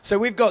So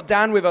we've got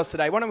Dan with us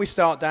today. Why don't we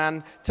start,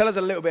 Dan? Tell us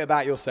a little bit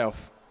about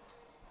yourself.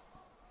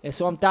 Yeah,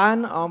 so I'm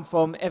Dan. I'm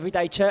from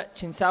Everyday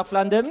Church in South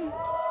London. Good,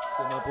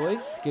 my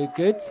boys.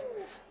 Good.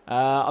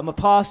 I'm a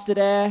pastor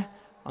there.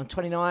 I'm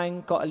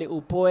 29, got a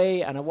little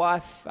boy and a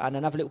wife and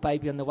another little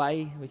baby on the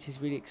way, which is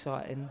really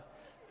exciting.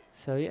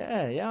 So,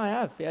 yeah, I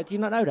have. Yeah, do you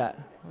not know that?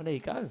 Well, there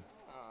you go.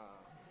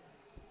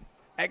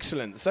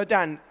 Excellent. So,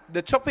 Dan,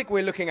 the topic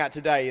we're looking at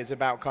today is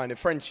about kind of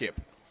friendship.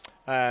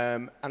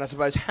 And I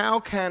suppose, how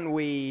can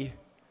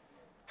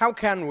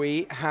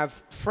we have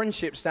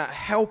friendships that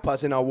help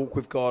us in our walk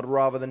with God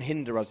rather than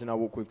hinder us in our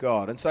walk with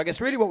God? And so I guess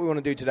really what we want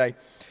to do today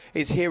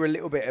is hear a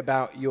little bit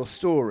about your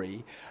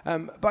story.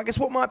 But I guess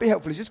what might be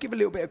helpful is just give a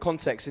little bit of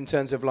context in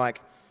terms of,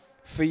 like,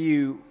 for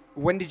you,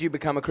 when did you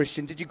become a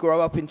Christian? Did you grow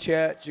up in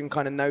church and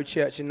kind of know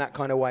church in that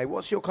kind of way?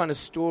 What's your kind of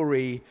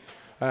story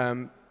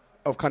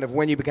of kind of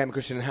when you became a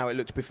Christian and how it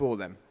looked before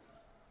then?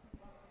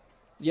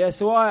 Yeah,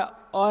 so I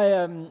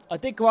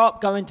did grow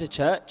up going to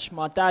church.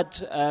 My dad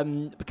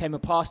became a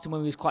pastor when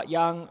we was quite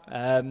young,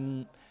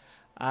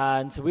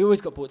 and so we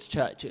always got brought to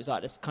church. It was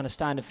like this kind of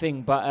standard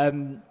thing. But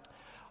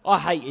I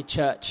hated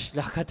church.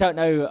 Like I don't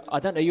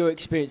know your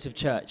experience of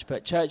church,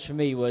 but church for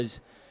me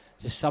was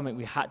just something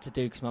we had to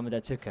do because Mum and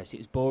Dad took us. It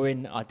was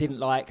boring. I didn't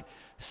like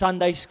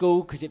Sunday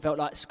school because it felt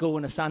like school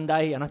on a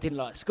Sunday, and I didn't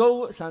like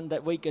school. Sunday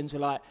weekends were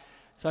like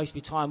supposed to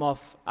be time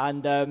off,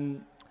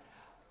 and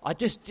I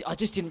just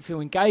didn't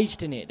feel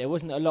engaged in it. There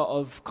wasn't a lot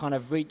of kind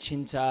of reach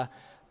into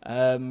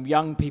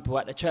young people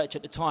at the church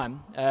at the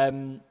time.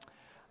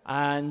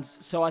 And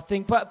so I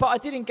think, but I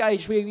did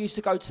engage. We used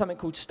to go to something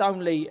called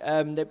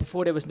Stoneleigh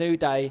before there was New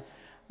Day,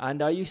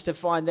 and I used to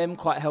find them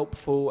quite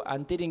helpful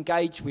and did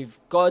engage with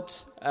God,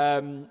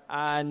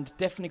 and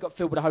definitely got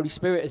filled with the Holy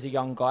Spirit as a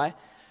young guy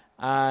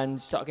and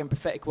started getting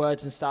prophetic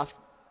words and stuff.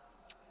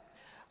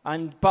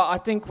 But I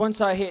think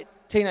once I hit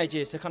teenage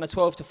years, so kind of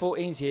 12 to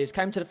 14 years,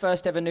 came to the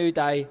first ever New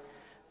Day,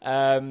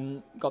 got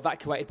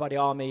evacuated by the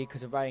army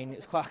because of rain. It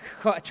was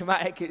quite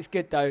traumatic. It was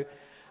good though,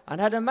 and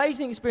had an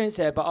amazing experience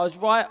there. But I was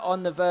right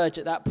on the verge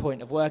at that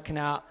point of working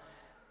out,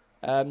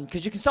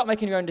 because you can start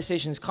making your own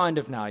decisions kind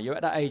of now. You're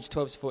at that age,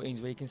 12 to 14,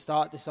 where you can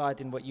start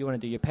deciding what you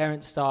want to do. Your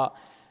parents start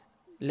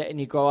letting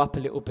you grow up a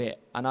little bit,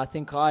 and I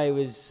think I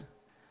was...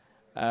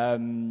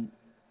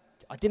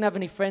 I didn't have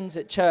any friends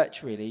at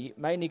church really,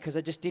 mainly because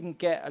I just didn't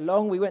get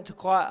along. We went to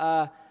quite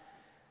a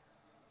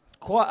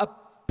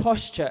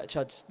posh church.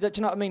 Do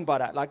you know what I mean by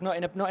that? Like not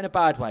in a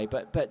bad way,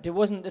 but there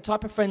wasn't the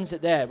type of friends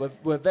that there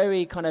were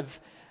very kind of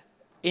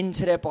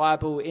into their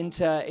Bible,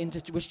 into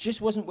which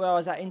just wasn't where I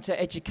was at, into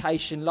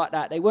education like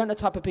that. They weren't the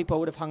type of people I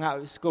would have hung out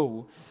with at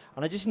school,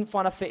 and I just didn't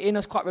find I fit in. I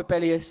was quite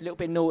rebellious, a little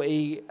bit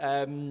naughty,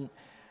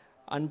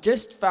 and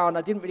just found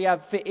I didn't really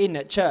have fit in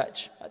at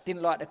church. I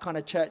didn't like the kind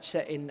of church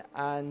setting,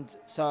 and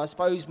so I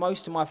suppose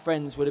most of my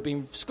friends would have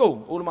been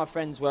school. All of my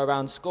friends were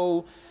around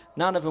school.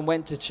 None of them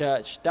went to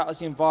church. That was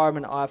the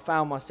environment I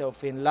found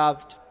myself in,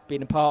 loved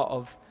being a part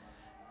of.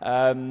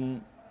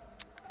 And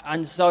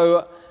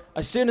so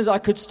as soon as I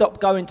could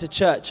stop going to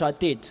church, I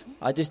did.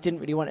 I just didn't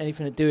really want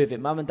anything to do with it.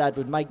 Mum and Dad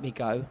would make me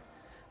go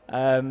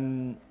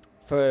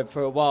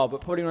for a while,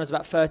 but probably when I was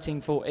about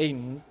 13,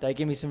 14, they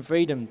gave me some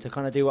freedom to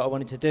kind of do what I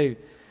wanted to do.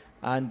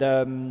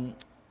 And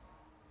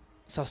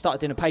so I started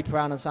doing a paper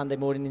round on Sunday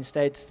morning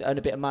instead to earn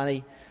a bit of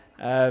money,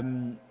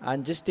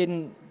 and just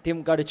didn't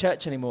go to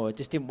church anymore.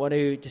 Just didn't want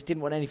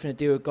anything to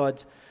do with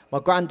God. My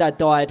granddad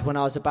died when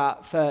I was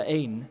about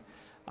 13,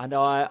 and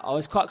I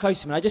was quite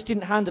close to him. And I just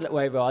didn't handle it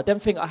very well. I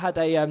don't think I had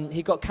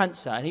he got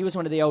cancer, and he was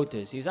one of the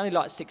elders. He was only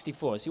like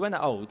 64, so he wasn't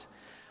that old.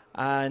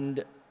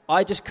 And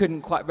I just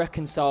couldn't quite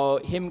reconcile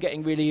him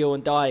getting really ill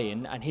and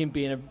dying, and him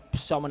being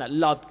someone that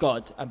loved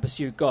God and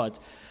pursued God.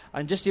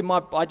 And I just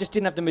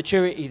didn't have the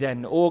maturity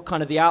then, or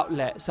kind of the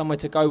outlet, somewhere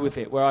to go with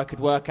it, where I could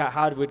work out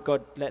how would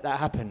God let that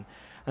happen.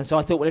 And so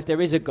I thought, well, if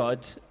there is a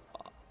God,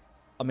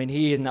 I mean,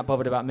 he isn't that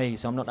bothered about me,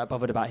 so I'm not that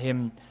bothered about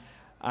him.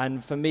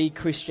 And for me,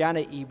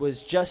 Christianity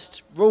was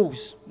just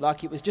rules.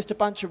 Like, it was just a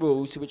bunch of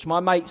rules, which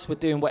my mates were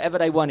doing whatever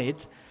they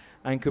wanted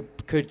and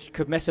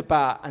could mess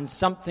about. And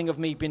something of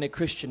me being a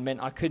Christian meant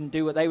I couldn't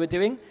do what they were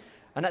doing.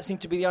 And that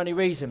seemed to be the only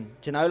reason,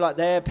 you know, like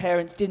their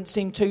parents didn't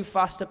seem too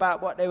fussed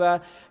about what they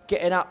were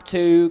getting up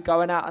to,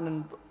 going out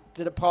and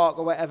to the park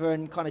or whatever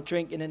and kind of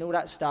drinking and all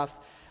that stuff.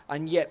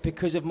 And yet,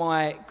 because of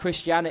my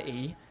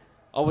Christianity,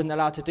 I wasn't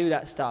allowed to do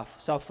that stuff.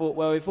 So I thought,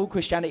 well, if all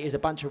Christianity is a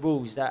bunch of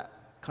rules that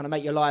kind of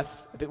make your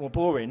life a bit more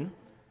boring,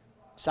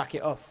 sack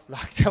it off.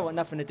 Like, I don't want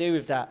nothing to do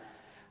with that.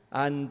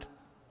 And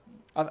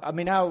I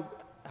mean, how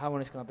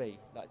honest can I be?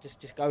 Like,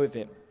 just go with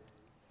it.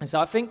 And so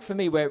I think for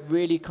me, where it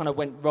really kind of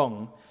went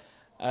wrong,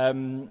 I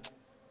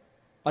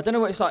don't know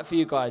what it's like for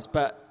you guys,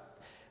 but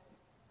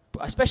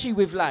especially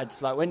with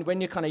lads, like when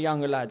you're kind of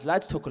younger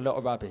lads talk a lot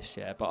of rubbish,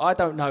 yeah, but I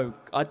don't know,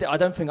 I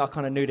don't think I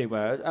kind of knew they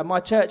were. At my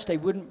church, they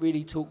wouldn't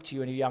really talk to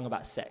you when you're young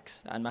about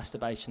sex and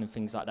masturbation and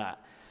things like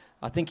that.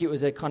 I think it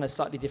was a kind of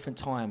slightly different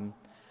time,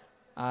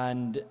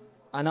 and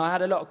I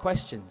had a lot of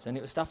questions, and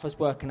it was stuff I was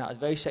working out. I was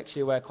very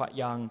sexually aware quite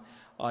young.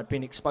 I'd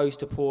been exposed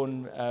to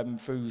porn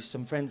through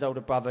some friend's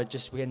older brother.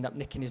 We ended up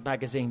nicking his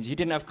magazines. You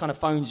didn't have kind of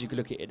phones you could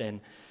look at it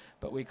in.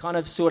 But we kind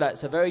of saw that.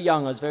 So very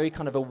young, I was very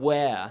kind of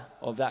aware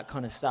of that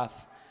kind of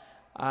stuff.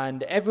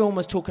 And everyone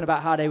was talking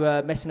about how they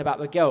were messing about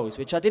with girls,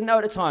 which I didn't know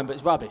at the time, but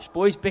it's rubbish.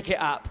 Boys pick it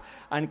up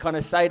and kind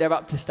of say they're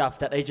up to stuff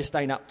that they just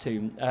ain't up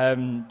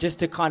to, just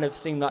to kind of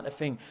seem like the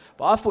thing.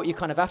 But I thought you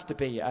kind of have to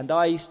be. And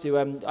I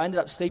ended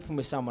up sleeping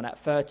with someone at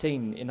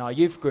 13 in our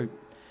youth group.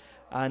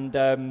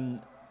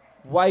 And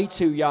way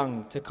too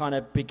young to kind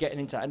of be getting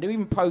into it and to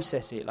even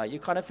process it. Like, you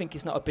kind of think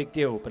it's not a big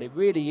deal, but it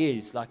really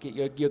is. Like,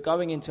 you're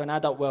going into an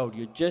adult world.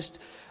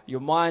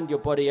 Your mind, your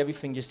body,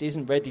 everything just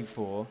isn't ready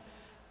for.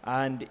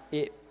 And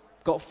it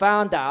got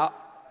found out,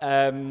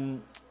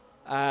 and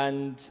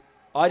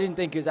I didn't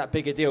think it was that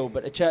big a deal,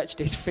 but the church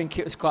did think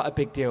it was quite a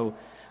big deal.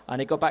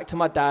 And it got back to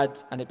my dad,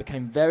 and it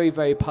became very,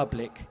 very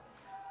public.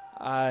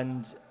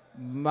 And,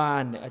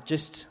 man, I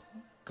just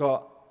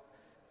got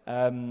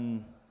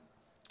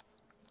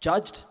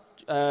judged.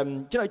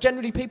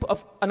 Generally people,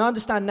 and I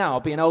understand now,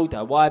 being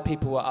older, why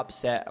people were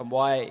upset and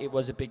why it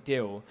was a big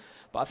deal.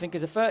 But I think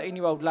as a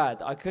 13-year-old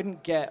lad,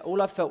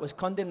 all I felt was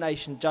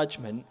condemnation,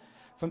 judgment,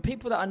 from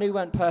people that I knew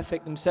weren't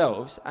perfect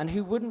themselves and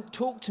who wouldn't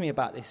talk to me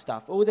about this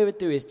stuff. All they would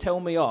do is tell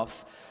me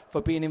off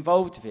for being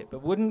involved with it,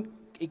 but wouldn't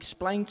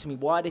explain to me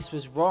why this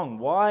was wrong.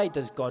 Why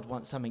does God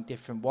want something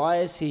different? Why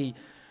is he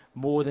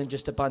more than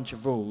just a bunch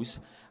of rules?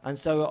 And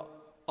so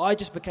I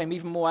just became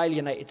even more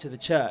alienated to the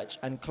church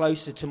and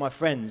closer to my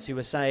friends who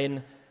were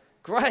saying,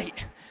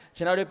 great,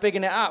 they're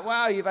bigging it up.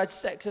 Wow, you've had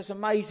sex, that's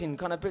amazing.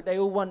 Kind of, they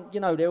all want,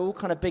 they're all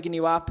kind of bigging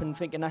you up and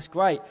thinking that's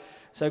great.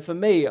 So for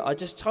me, I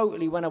just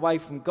totally went away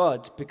from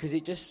God because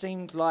it just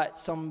seemed like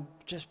some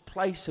just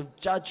place of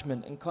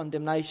judgment and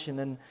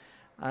condemnation.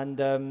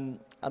 And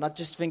I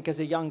just think as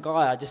a young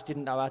guy, I just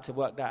didn't know how to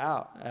work that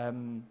out.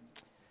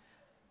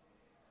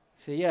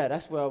 So yeah,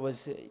 that's where I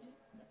was,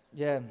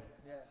 yeah.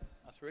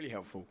 That's really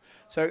helpful.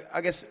 So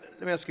I guess,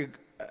 let me ask you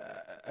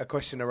a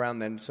question around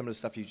then some of the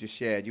stuff you just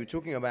shared. You were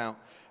talking about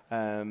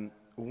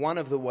one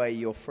of the way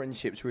your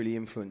friendships really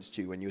influenced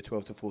you when you were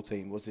 12 to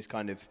 14 was this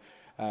kind of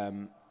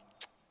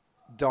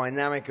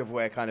dynamic of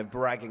where kind of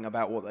bragging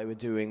about what they were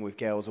doing with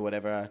girls or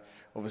whatever,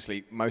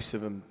 obviously most of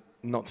them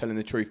not telling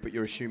the truth, but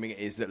you're assuming it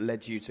is, that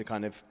led you to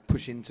kind of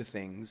push into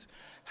things.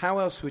 How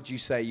else would you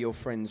say your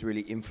friends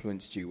really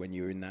influenced you when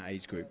you were in that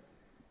age group?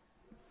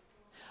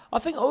 I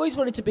think I always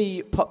wanted to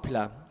be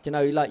popular.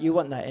 Like, you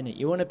want that, innit?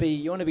 You want to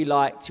be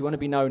liked, you want to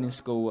be known in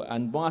school.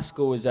 And my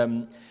school is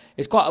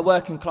quite a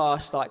working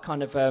class, like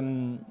kind of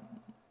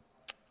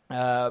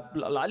like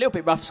a little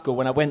bit rough school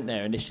when I went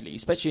there initially,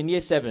 especially in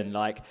year 7.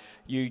 Like,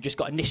 you just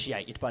got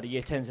initiated by the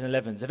year 10s and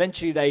 11s.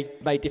 Eventually they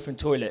made different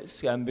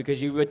toilets because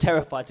you were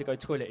terrified to go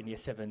toilet in year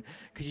 7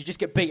 because you just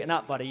get beaten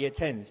up by the year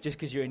 10s just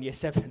because you're in year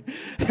 7.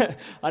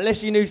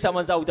 Unless you knew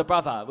someone's older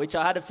brother, which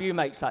I had a few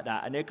mates like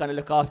that, and they'd kind of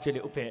look after you a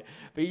little bit.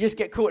 But you just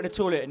get caught in the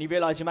toilet and you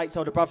realise your mate's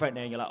older brother ain't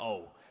there and you're like,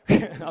 oh.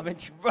 I meant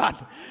to run.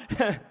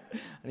 And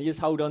you just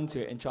hold on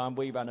to it and try and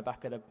weave around the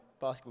back of the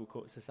basketball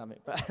courts or something.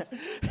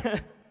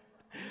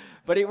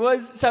 But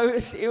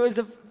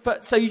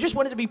so you just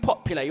wanted to be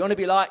popular. You want to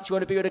be liked. You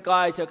want to be with the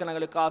guys who are going to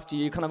look after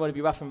you. You kind of want to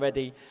be rough and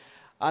ready.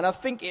 And I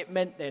think it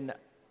meant then,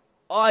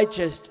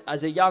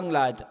 as a young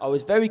lad, I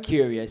was very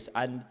curious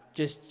and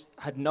just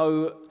had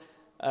no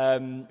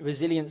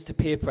resilience to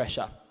peer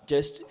pressure.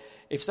 Just,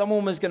 if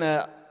someone was going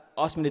to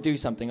ask me to do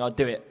something, I'd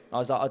do it. I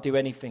was like, I'll do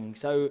anything.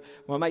 So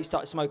when my mates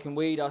started smoking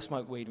weed, I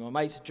smoked weed. When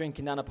my mates were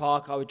drinking down a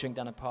park, I would drink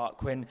down a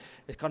park. When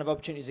there's kind of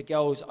opportunities of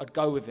girls, I'd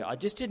go with it. I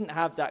just didn't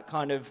have that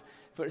kind of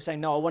to say,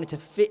 no, I wanted to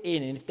fit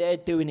in, and if they're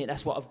doing it,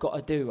 that's what I've got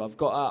to do. I've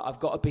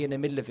got to be in the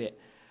middle of it.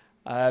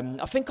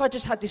 I think I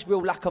just had this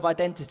real lack of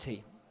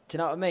identity. Do you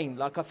know what I mean?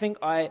 Like, I think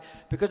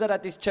because I'd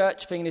had this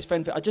church thing, this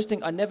friend thing, I just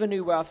think I never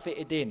knew where I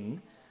fitted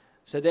in.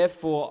 So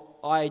therefore,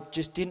 I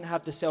just didn't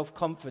have the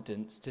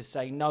self-confidence to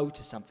say no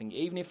to something,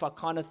 even if I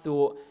kind of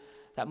thought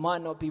that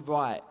might not be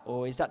right,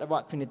 or is that the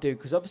right thing to do?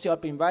 Because obviously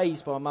I'd been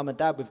raised by my mum and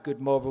dad with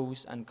good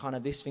morals and kind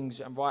of this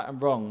thing's right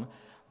and wrong.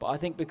 But I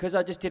think because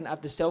I just didn't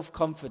have the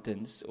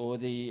self-confidence or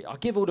I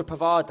give all the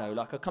bravado,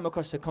 like I come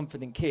across a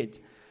confident kid,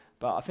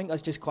 but I think I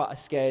was just quite a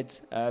scared,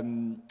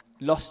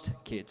 lost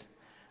kid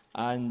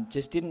and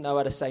just didn't know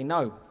how to say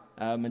no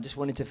and just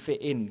wanted to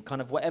fit in, kind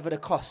of whatever the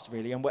cost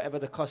really, and whatever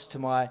the cost to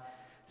my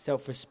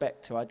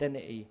self-respect, to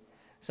identity.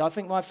 So I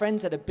think my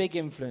friends had a big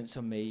influence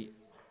on me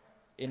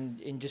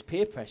in just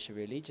peer pressure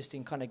really, just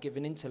in kind of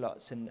giving in to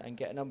lots and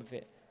getting on with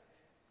it.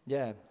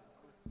 Yeah.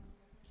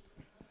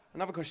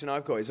 Another question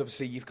I've got is,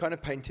 obviously you've kind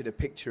of painted a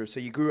picture of, so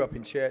you grew up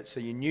in church, so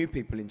you knew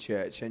people in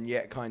church, and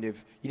yet kind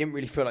of you didn't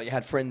really feel like you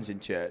had friends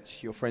in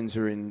church. Your friends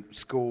were in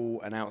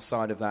school and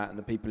outside of that, and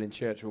the people in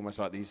church were almost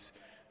like these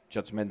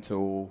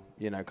judgmental,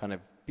 kind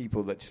of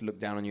people that just looked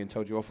down on you and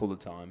told you off all the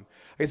time.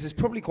 I guess there's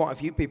probably quite a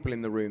few people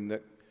in the room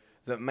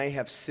that may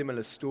have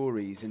similar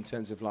stories in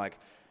terms of, like,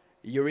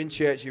 you're in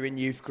church, you're in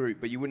youth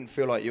group, but you wouldn't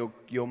feel like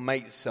your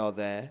mates are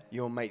there.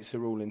 Your mates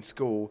are all in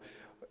school.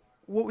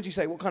 What would you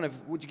say?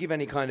 Would you give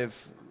any kind of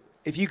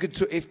if you could,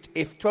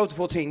 if 12 to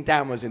 14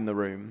 Dan was in the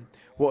room,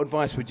 what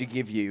advice would you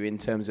give you in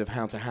terms of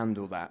how to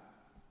handle that?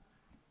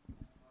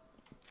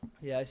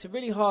 Yeah, it's a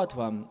really hard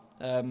one.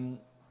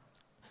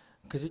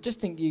 Because I just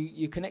think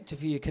you connect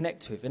with who you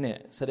connect with,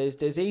 innit? So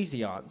there's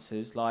easy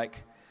answers,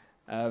 like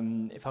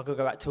if I could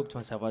go back and talk to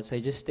myself, I'd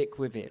say just stick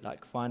with it,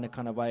 like find a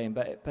kind of way in.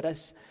 But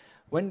that's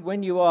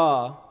when you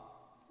are,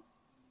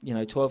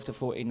 12 to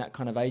 14, that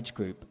kind of age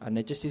group, and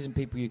there just isn't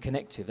people you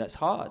connect with, that's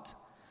hard.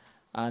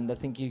 And I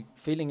think you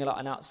feeling like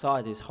an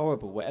outsider is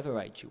horrible, whatever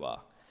age you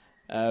are.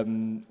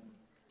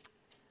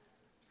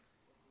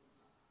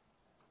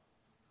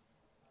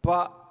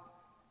 But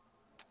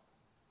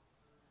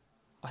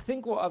I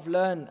think what I've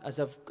learned as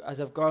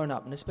I've grown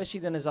up, and especially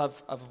then as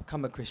I've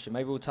become a Christian,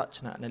 maybe we'll touch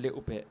on that in a little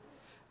bit,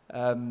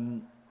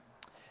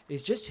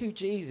 is just who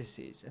Jesus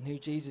is and who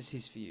Jesus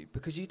is for you.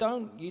 Because you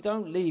don't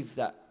leave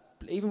that.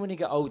 Even when you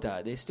get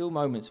older, there's still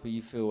moments where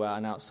you feel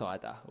an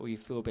outsider or you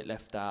feel a bit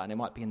left out, and it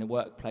might be in the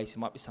workplace, it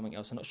might be something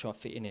else. I'm not sure I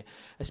fit in here.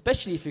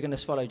 Especially if you're going to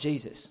follow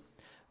Jesus.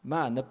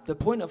 Man, the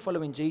point of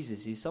following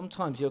Jesus is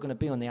sometimes you're going to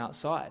be on the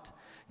outside.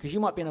 Because you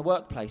might be in a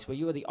workplace where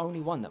you are the only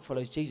one that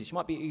follows Jesus. You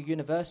might be at your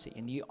university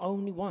and you're the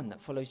only one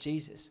that follows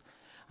Jesus.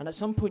 And at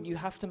some point you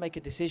have to make a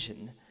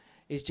decision.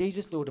 Is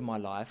Jesus Lord of my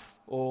life,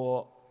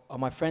 or are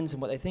my friends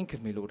and what they think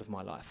of me Lord of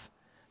my life?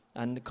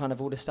 And kind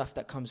of all the stuff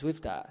that comes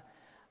with that.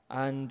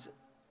 And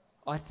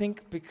I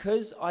think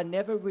because I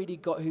never really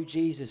got who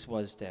Jesus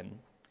was then,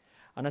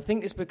 and I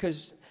think it's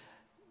because,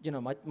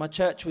 my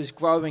church was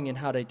growing in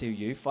how they do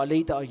youth. I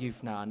lead our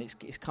youth now, and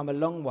it's come a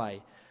long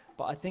way.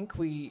 But I think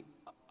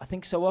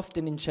so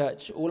often in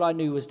church, all I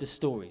knew was the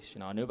stories.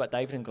 I knew about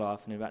David and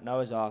Goliath, I knew about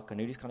Noah's Ark, I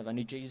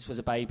knew Jesus was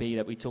a baby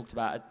that we talked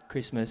about at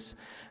Christmas,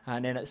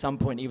 and then at some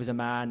point he was a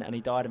man and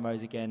he died and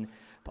rose again.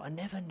 But I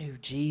never knew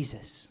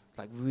Jesus.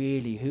 Like,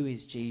 really, who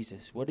is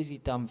Jesus? What has he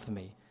done for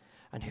me?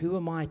 And who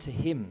am I to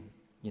him?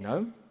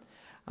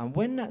 And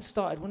when I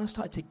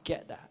started to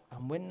get that,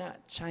 and when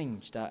that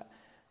changed, that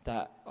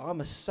I'm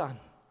a son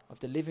of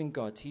the living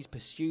God, he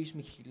pursues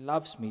me, he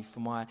loves me for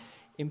my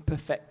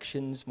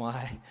imperfections,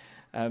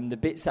 the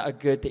bits that are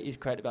good that he's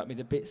created about me,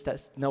 the bits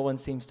that no one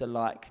seems to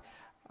like,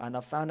 and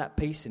I found that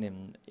peace in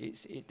him.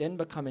 It then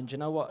becoming, do you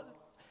know what?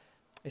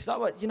 It's like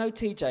what,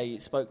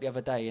 TJ spoke the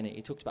other day, innit?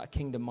 He talked about a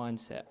kingdom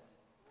mindset.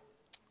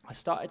 I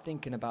started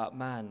thinking about,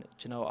 man,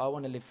 I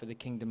want to live for the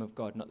kingdom of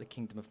God, not the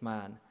kingdom of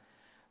man.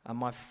 And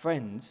my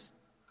friends,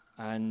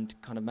 and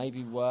kind of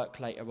maybe work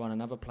later on in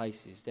other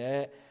places,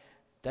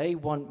 they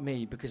want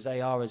me, because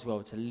they are as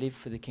well, to live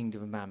for the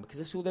kingdom of man, because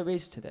that's all there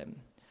is to them.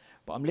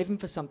 But I'm living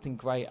for something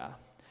greater.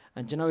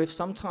 And if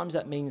sometimes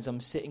that means I'm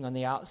sitting on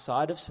the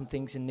outside of some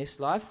things in this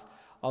life,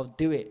 I'll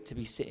do it to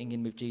be sitting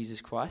in with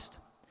Jesus Christ.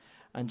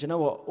 And you know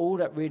what? All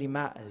that really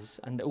matters,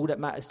 and all that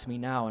matters to me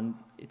now, and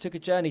it took a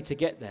journey to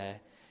get there,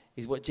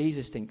 is what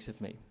Jesus thinks of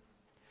me.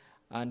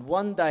 And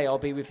one day I'll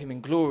be with him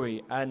in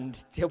glory, and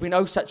there'll be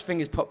no such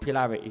thing as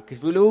popularity,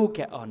 because we'll all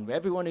get on.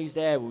 Everyone who's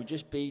there will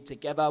just be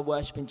together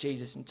worshipping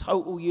Jesus in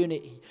total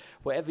unity,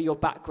 whatever your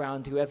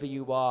background, whoever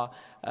you are,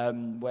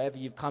 wherever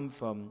you've come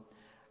from.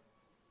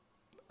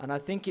 And I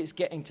think it's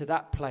getting to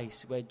that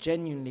place where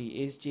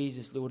genuinely is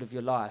Jesus Lord of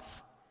your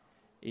life,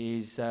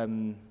 is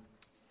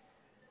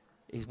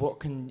what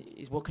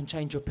can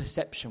change your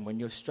perception when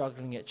you're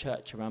struggling at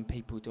church around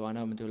people. Do I know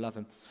them and do I love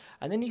them?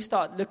 And then you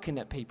start looking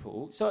at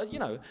people. So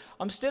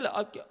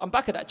I'm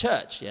back at that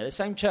church, the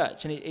same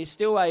church, and it's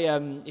still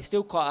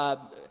quite a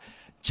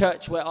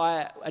church where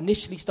I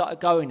initially started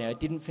going there. I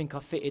didn't think I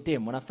fitted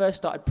in. When I first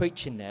started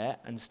preaching there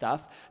and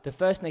stuff, the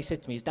first thing they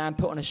said to me is, "Dan,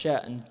 put on a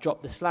shirt and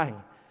drop the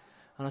slang."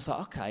 And I was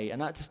like, okay.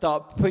 And I had to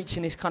start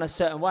preaching this kind of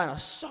certain way. And I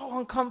was so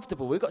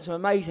uncomfortable. We've got some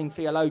amazing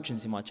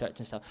theologians in my church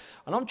and stuff.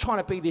 And I'm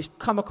trying to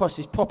come across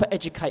this proper,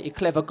 educated,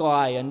 clever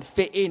guy and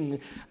fit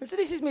in. And so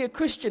this is me, a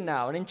Christian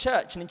now, and in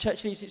church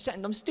leadership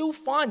setting, I'm still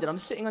finding I'm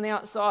sitting on the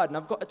outside and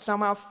I've got to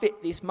somehow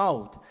fit this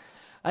mould.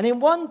 And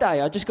then one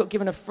day I just got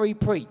given a free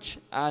preach,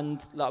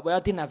 and I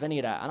didn't have any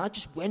of that, and I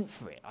just went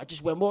for it. I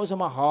just went what was on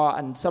my heart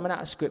and something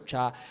out of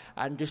scripture,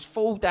 and just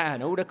fall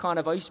down. All the kind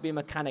of, I used to be a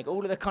mechanic,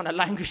 all of the kind of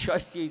language I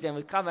used to use then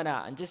was coming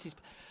out, and just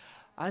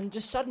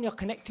suddenly I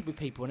connected with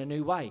people in a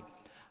new way.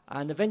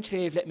 And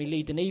eventually they've let me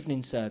lead an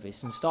evening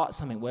service and start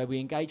something where we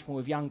engage more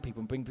with young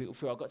people and bring people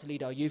through. I got to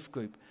lead our youth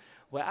group,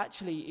 where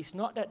actually it's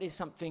not that there's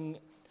something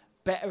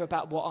better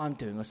about what I'm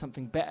doing or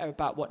something better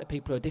about what the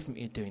people who are different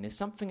are doing. There's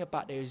something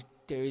about there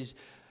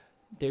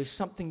is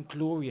something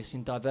glorious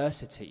in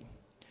diversity,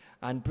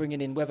 and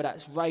bringing in, whether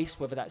that's race,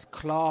 whether that's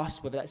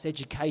class, whether that's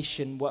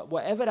education,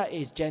 whatever that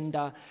is,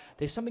 gender.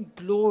 There's something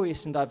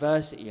glorious in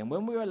diversity, and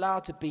when we're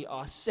allowed to be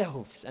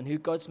ourselves and who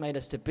God's made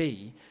us to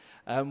be,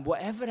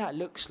 whatever that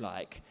looks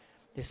like,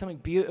 there's something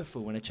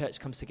beautiful when a church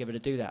comes together to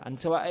do that. And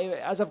so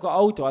as I've got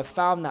older, I've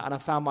found that, and I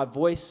found my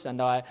voice,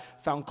 and I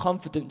found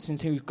confidence in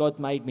who God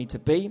made me to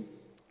be,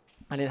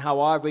 and in how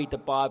I read the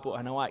Bible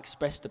and how I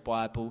express the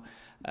Bible,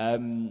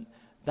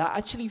 that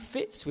actually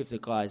fits with the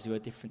guys who are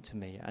different to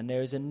me. And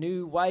there is a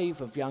new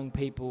wave of young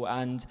people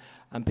and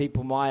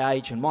people my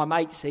age and my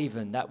mates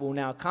even that will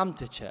now come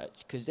to church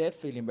because they're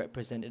feeling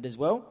represented as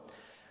well.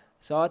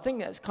 So I think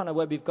that's kind of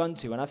where we've gone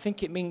to. And I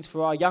think it means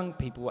for our young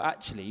people,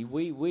 actually,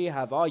 we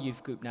have our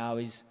youth group now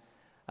is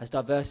as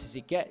diverse as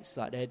it gets.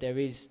 Like there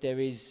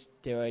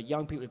are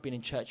young people who've been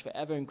in church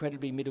forever,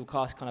 incredibly middle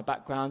class kind of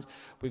backgrounds.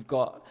 We've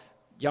got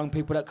young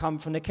people that come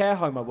from the care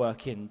home I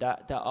work in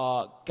that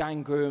are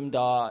gang groomed,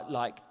 are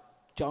like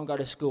don't go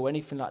to school,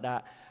 anything like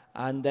that,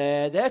 and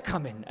they're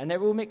coming and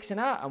they're all mixing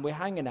out and we're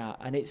hanging out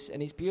and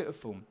it's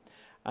beautiful.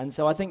 And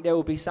so I think there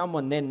will be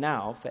someone then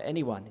now for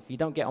anyone. If you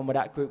don't get on with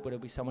that group, well, there'll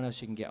be someone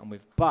else you can get on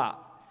with. But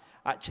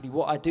actually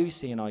what I do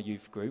see in our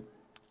youth group,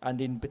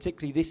 and in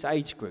particularly this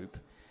age group,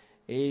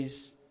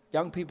 is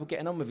young people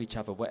getting on with each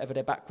other, whatever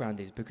their background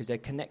is, because their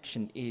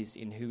connection is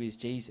in who is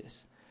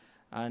Jesus.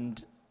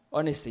 And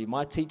honestly,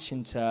 my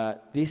teaching to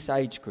this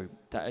age group,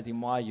 that are in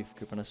my youth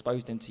group, and I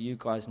suppose then to you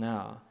guys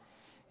now,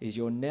 is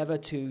you're never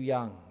too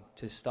young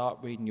to start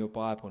reading your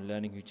Bible and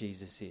learning who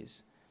Jesus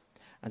is.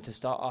 And to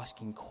start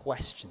asking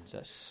questions.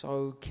 That's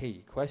so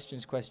key.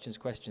 Questions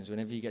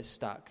whenever you get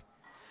stuck.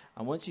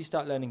 And once you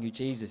start learning who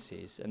Jesus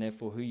is, and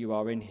therefore who you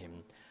are in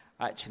him,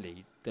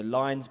 actually, the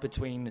lines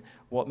between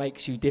what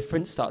makes you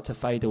different start to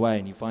fade away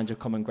and you find your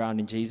common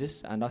ground in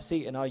Jesus. And I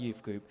see it in our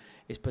youth group.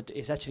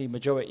 It's actually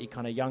majority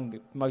kind of young,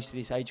 most of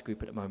this age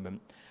group at the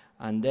moment.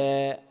 And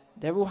they're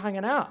all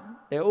hanging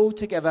out. They're all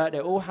together.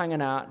 They're all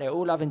hanging out. They're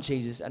all loving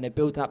Jesus. And they're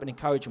building up and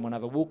encouraging one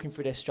another, walking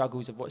through their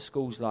struggles of what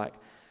school's like.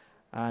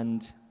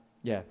 And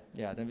yeah,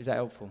 is that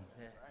helpful?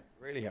 Yeah.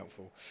 Really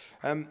helpful.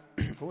 A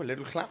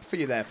little clap for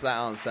you there for that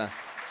answer.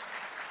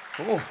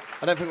 Oh,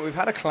 I don't think we've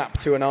had a clap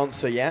to an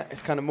answer yet.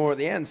 It's kind of more at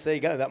the end. So there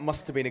you go. That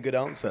must have been a good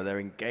answer.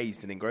 They're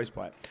engaged and engrossed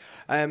by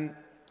it.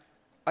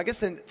 I guess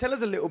then, tell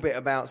us a little bit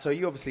about, so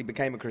you obviously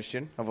became a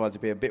Christian. Otherwise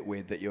it'd be a bit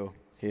weird that you're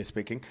here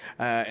speaking.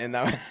 In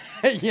that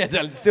way. Yeah,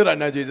 still don't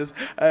know Jesus.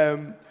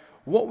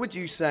 What would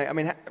you say, I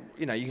mean,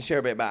 you can share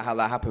a bit about how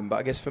that happened, but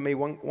I guess for me,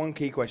 one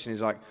key question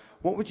is like,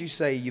 what would you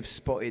say you've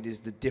spotted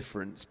is the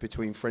difference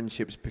between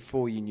friendships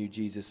before you knew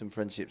Jesus and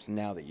friendships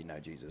now that you know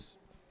Jesus?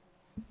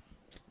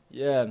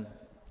 Yeah.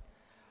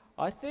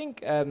 I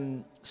think,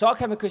 so I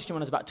became a Christian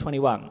when I was about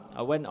 21.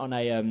 I went on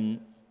a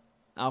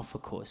Alpha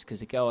course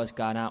because the girl I was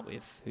going out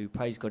with, who,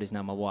 praise God, is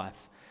now my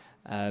wife,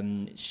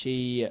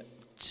 she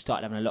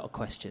started having a lot of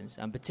questions,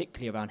 and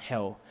particularly around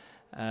hell.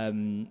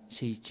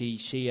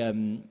 She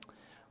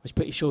was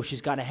pretty sure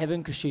she's going to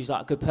heaven because she's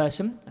like a good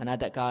person and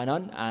had that going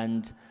on.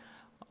 And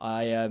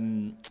I,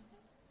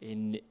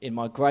 in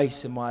my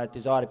grace and my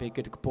desire to be a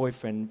good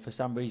boyfriend, for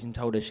some reason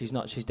told her she's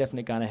not. She's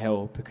definitely going to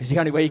hell because the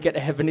only way you get to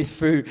heaven is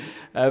through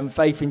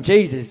faith in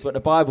Jesus, what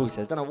the Bible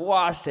says. I don't know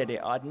why I said it.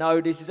 I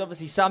know this is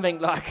obviously something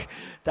like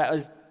that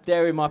was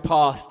there in my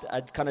past.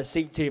 I'd kind of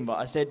seeped in, but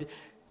I said,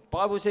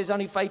 Bible says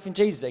only faith in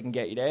Jesus that can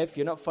get you there. If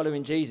you're not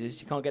following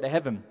Jesus, you can't get to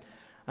heaven.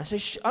 And so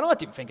I know I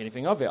didn't think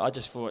anything of it. I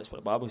just thought it's what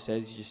the Bible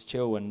says. You just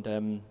chill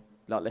and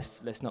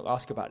let's not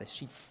ask about this.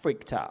 She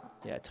freaked out.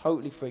 Yeah,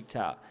 totally freaked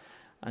out.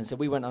 And so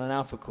we went on an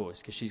Alpha course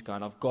because she's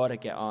going, I've got to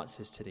get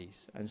answers to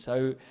these. And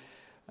so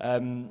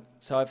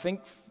I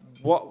think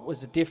what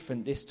was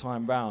different this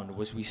time round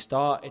was we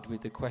started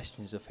with the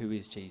questions of who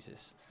is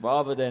Jesus,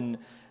 rather than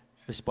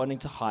responding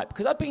to hype.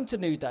 Because I've been to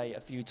New Day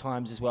a few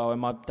times as well in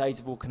my days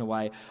of walking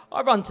away.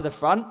 I run to the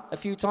front a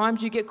few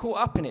times. You get caught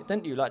up in it,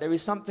 don't you? Like there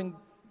is something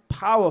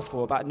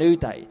powerful about New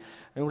Day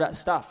and all that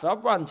stuff.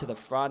 I've run to the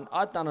front.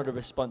 I've done all the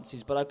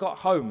responses, but I got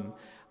home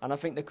and I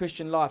think the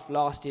Christian life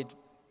lasted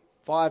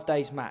 5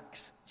 days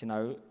max,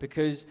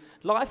 because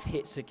life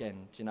hits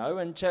again,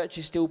 and church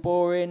is still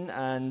boring,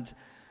 and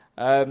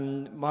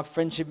my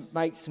friendship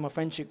mates, my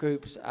friendship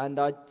groups, and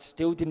I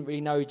still didn't really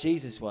know who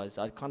Jesus was.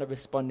 I kind of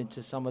responded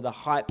to some of the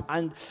hype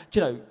and,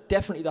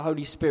 definitely the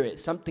Holy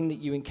Spirit, something that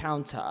you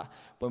encounter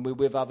when we're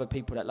with other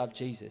people that love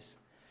Jesus.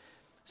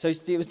 So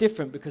it was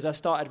different because I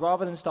started,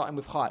 rather than starting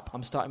with hype,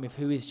 I'm starting with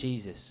who is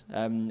Jesus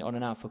on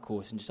an Alpha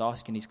course and just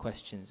asking these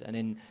questions, and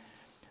then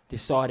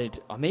decided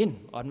I'm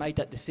in. I'd made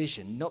that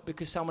decision, not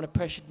because someone had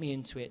pressured me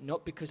into it,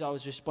 not because I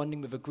was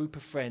responding with a group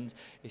of friends.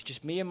 It's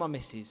just me and my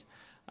missus.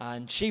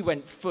 And she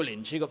went full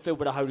in. She got filled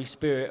with the Holy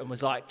Spirit and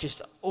was like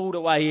just all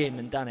the way in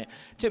and done it.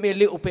 It took me a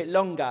little bit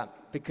longer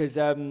because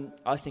I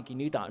was thinking,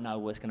 you don't know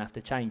what's going to have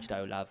to change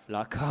though, love.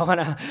 Like I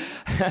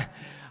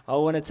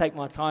want to take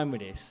my time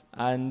with this.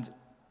 And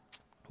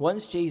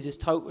once Jesus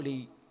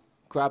totally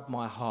grabbed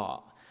my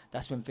heart,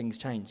 that's when things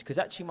changed. Because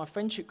actually my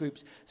friendship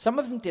groups, some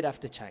of them did have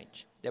to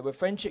change. There were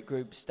friendship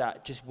groups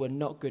that just were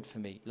not good for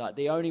me. Like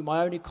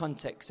my only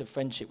context of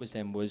friendship with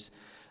them was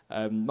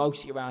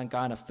mostly around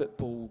going to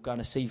football, going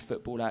to see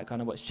football, like going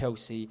to watch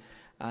Chelsea,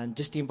 and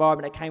just the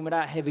environment that came with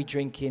that, heavy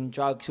drinking,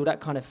 drugs, all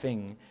that kind of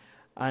thing.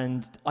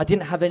 And I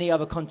didn't have any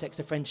other context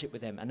of friendship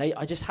with them. And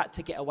I just had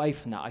to get away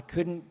from that. I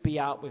couldn't be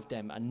out with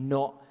them and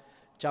not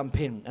jump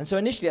in. And so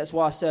initially that's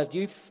why I served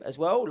youth as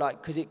well,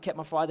 because it kept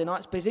my Friday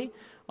nights busy.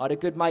 I had a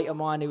good mate of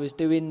mine who was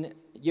doing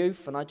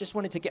youth, and I just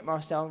wanted to get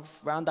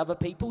myself around other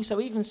people. So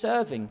even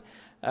serving,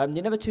 you're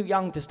never too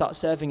young to start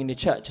serving in your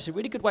church. It's a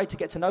really good way to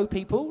get to know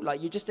people.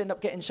 You just end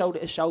up getting shoulder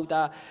to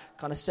shoulder,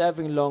 kind of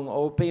serving along,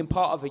 or being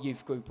part of a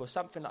youth group or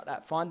something like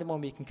that. Finding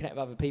one where you can connect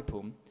with other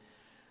people.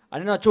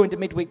 And then I joined a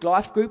midweek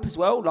life group as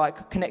well,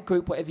 connect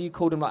group, whatever you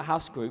call them,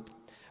 house group,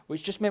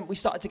 which just meant we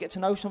started to get to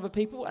know some other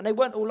people. And they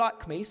weren't all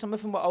like me. Some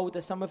of them were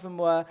older, some of them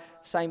were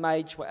same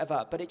age,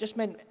 whatever. But it just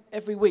meant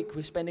every week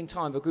we're spending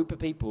time with a group of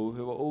people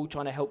who are all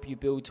trying to help you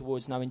build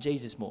towards knowing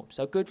Jesus more.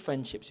 So good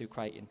friendships you're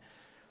creating.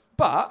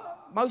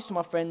 But most of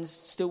my friends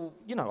still,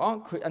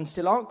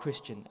 aren't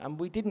Christian. And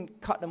we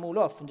didn't cut them all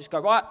off and just go,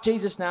 right,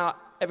 Jesus now,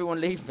 everyone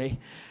leave me.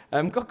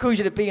 God calls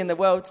you to be in the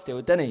world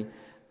still, doesn't he?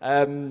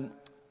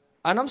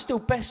 And I'm still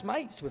best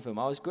mates with them.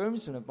 I was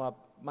groomsman of my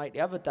mate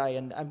the other day,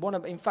 and one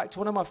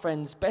of my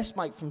friends, best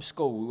mate from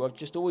school, who I've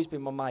just always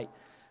been my mate,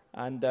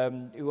 and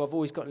who I've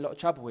always got a lot of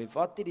trouble with,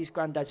 I did his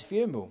granddad's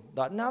funeral.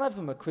 None of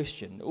them are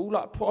Christian, all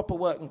proper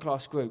working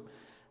class group,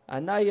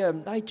 and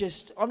I'm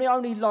the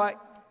only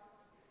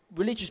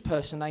religious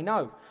person they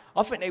know.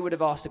 I think they would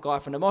have asked a guy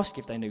from the mosque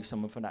if they knew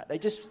someone from that. They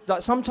just,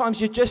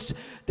 sometimes you're just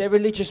their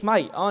religious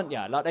mate, aren't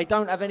you? They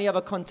don't have any other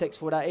context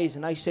for what that is.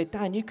 And they said,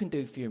 Dan, you can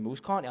do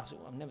funerals, can't you? I said,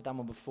 well, I've never done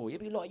one before.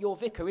 You'd be like your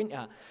vicar, ain't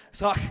you?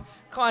 So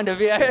kind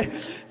of, yeah.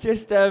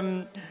 Just,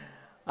 and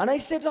they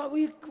said,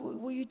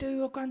 will you do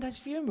your granddad's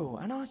funeral?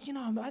 And I was,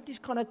 I had this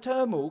kind of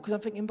turmoil because I'm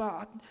thinking,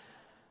 but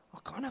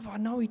I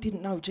know he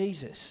didn't know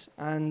Jesus.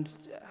 And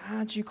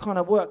how do you kind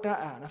of work that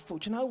out? And I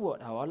thought, you know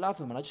what, though? I love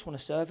him and I just want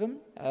to serve him.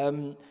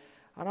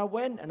 And I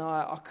went, and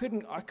I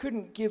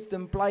couldn't give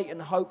them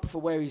blatant hope for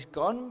where he's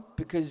gone,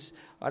 because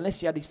unless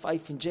he had his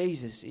faith in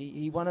Jesus,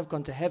 he won't have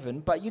gone to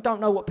heaven. But you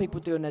don't know what people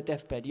do on their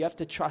deathbed. You have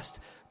to trust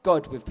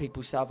God with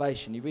people's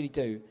salvation. You really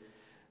do.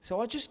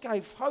 So I just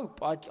gave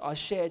hope. I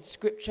shared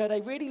scripture.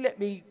 They really let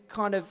me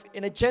kind of,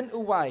 in a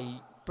gentle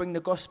way, bring the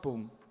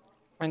gospel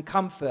and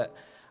comfort.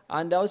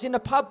 And I was in a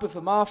pub with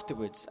them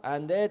afterwards,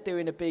 and they're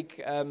doing a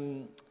big,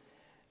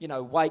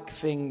 wake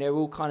thing. They're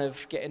all kind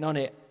of getting on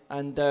it.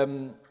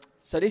 And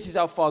so this is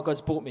how far God's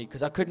brought me,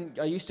 because I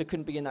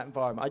couldn't be in that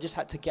environment. I just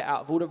had to get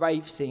out of all the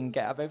rave scene,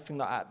 get out of everything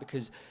like that,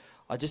 because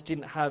I just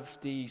didn't have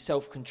the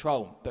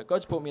self-control. But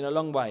God's brought me in a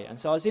long way, and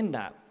so I was in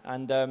that,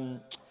 and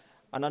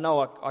I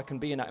know I can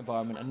be in that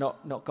environment and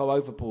not go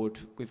overboard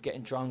with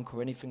getting drunk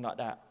or anything like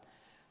that.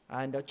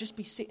 And I'd just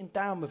be sitting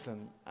down with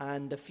them,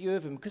 and a few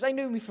of them, because they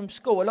knew me from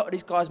school. A lot of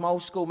these guys, my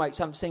old schoolmates,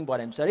 haven't seen by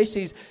them. So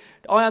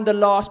I am the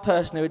last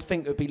person who would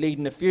think would be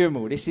leading a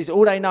funeral. This is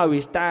all they know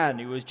is Dan,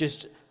 who was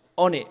just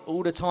on it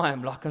all the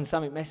time, on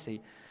something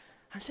messy.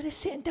 And so they're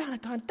sitting down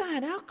and going,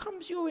 Dan, how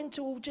comes you're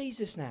into all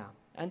Jesus now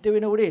and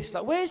doing all this?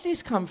 Where's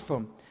this come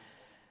from?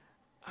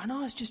 And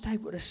I was just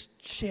able to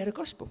share the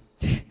gospel.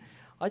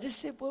 I just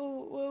said,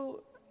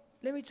 well,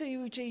 let me tell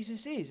you who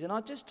Jesus is. And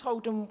I just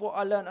told them what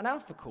I learned on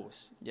Alpha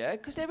Course,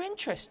 because they're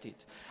interested.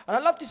 And I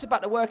love this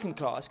about the working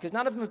class, because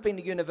none of them have been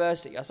to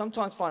university. I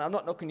sometimes find, I'm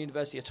not knocking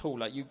university at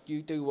all,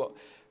 you do what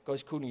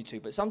God's calling you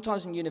to, but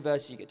sometimes in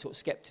university you get taught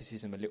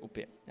skepticism a little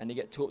bit, and you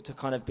get taught to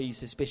kind of be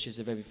suspicious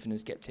of everything and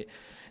skeptic.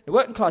 The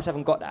working class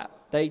haven't got that.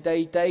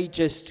 They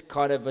just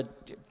kind of,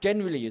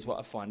 generally is what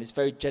I find, it's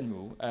very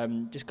general,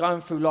 just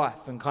going through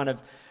life and kind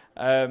of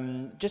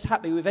just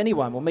happy with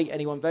anyone, will meet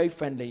anyone, very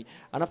friendly.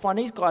 And I find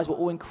these guys were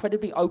all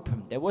incredibly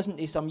open. There wasn't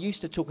this, I'm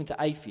used to talking to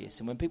atheists,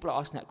 and when people are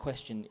asking that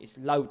question, it's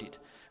loaded.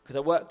 Because I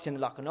worked in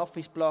an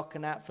office block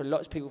and that, for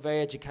lots of people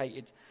very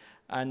educated.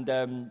 And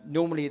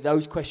normally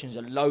those questions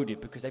are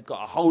loaded because they've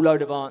got a whole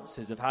load of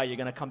answers of how you're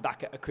going to come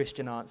back at a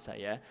Christian answer,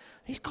 yeah?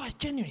 These guys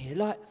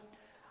genuinely,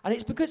 and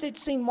it's because they'd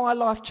seen my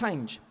life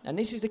change. And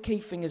this is the key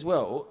thing as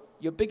well.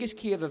 Your biggest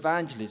key of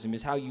evangelism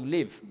is how you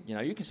live.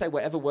 You can say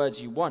whatever words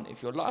you want.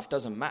 If your life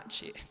doesn't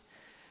match it,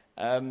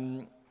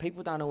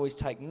 people don't always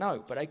take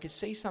note, but they could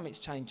see something's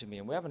changing me,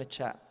 and we're having a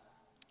chat.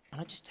 And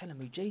I just tell them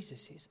who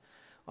Jesus is.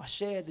 I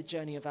shared the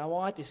journey of how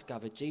I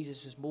discovered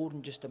Jesus was more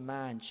than just a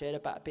man, shared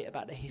a bit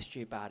about the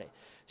history about it,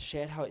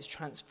 shared how it's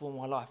transformed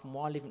my life and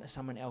why I live into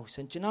someone else.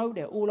 And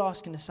they're all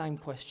asking the same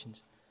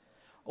questions.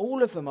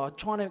 All of them are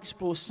trying to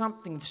explore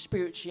something of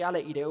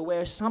spirituality. They're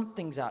aware of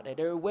something's out there.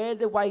 They're aware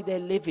the way they're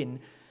living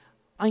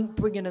ain't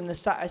bringing them the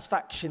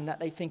satisfaction that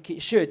they think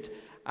it should.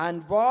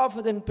 And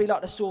rather than be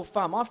like the sore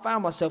thumb, I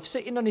found myself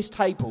sitting on this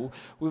table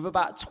with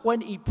about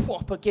 20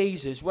 proper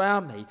geezers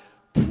round me,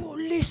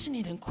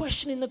 listening and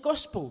questioning the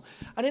gospel.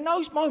 And in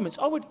those moments,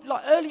 I would,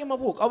 early in my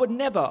walk, I would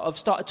never have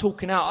started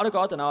talking out. I'd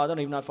go, I don't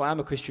even know if I am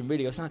a Christian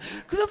really or something.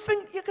 Because I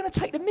think you're going to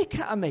take the mick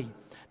out of me.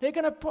 They're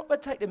going to proper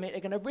take the mick.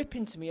 They're going to rip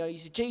into me. Oh,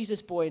 he's a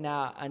Jesus boy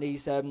now, and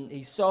he's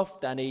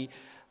soft, but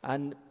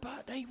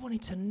they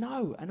wanted to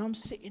know. And I'm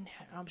sitting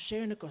there, and I'm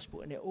sharing the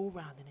gospel, and they're all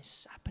round, and they're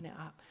sapping it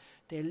up.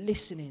 They're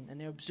listening, and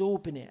they're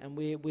absorbing it, and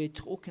we're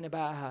talking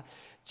about how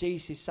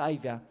Jesus is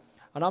Saviour.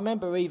 And I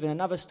remember even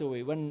another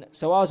story.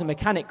 So I was a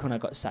mechanic when I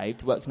got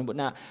saved, worked in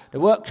now. The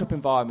workshop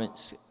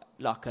environments,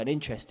 like an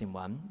interesting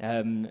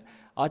one.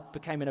 I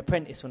became an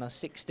apprentice when I was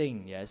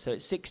 16. Yeah, so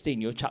at 16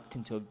 you're chucked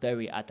into a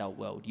very adult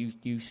world.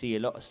 You see a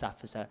lot of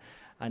stuff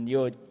and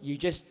you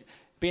just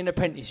being an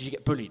apprentice. You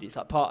get bullied. It's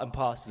like part and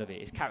parcel of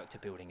it. It's character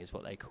building, is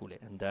what they call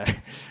it,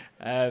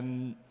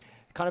 and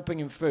kind of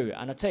bringing through.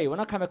 And I tell you, when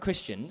I became a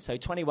Christian, so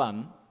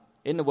 21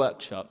 in the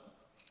workshop,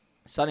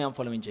 suddenly I'm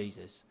following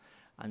Jesus.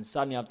 And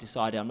suddenly I've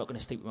decided I'm not going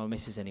to sleep with my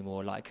missus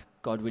anymore. Like,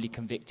 God really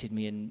convicted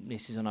me, and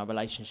this is on our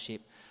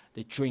relationship,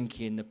 the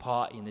drinking, the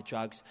partying, the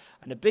drugs.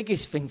 And the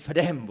biggest thing for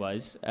them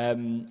was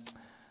I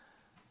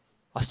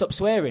stopped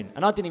swearing.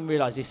 And I didn't even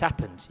realise this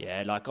happened,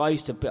 yeah. Like, I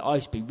used to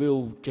be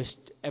real,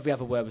 just every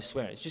other word was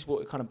swearing. It's just what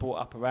we kind of brought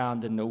up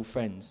around and all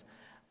friends.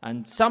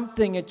 And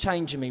something had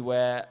changed in me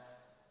where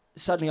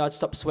suddenly I'd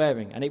stopped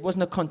swearing. And it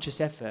wasn't a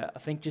conscious effort. I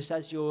think just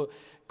as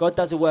God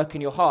does a work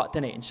in your heart,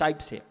 doesn't it, and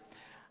shapes it.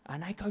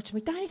 And they go to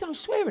me, Danny, don't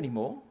swear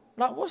anymore.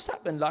 Like, what's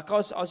happened? Like, I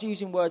was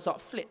using words like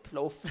flip,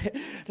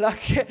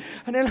 like,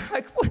 and they're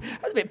like, what?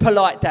 That's a bit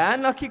polite,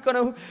 Dan. Like,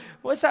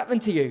 what's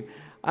happened to you?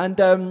 And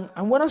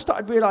when I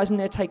started realising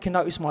they're taking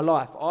notice of my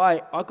life,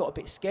 I got a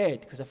bit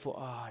scared because I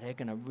thought, they're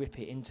going to rip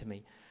it into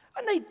me.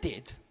 And they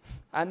did.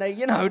 And they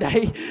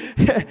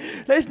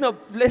let's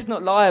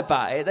not lie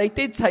about it. They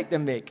did take the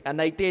mick, and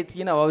they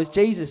did, I was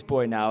Jesus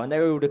boy now, and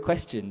there were all the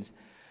questions.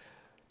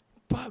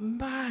 But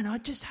man, I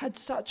just had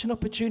such an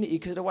opportunity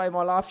because of the way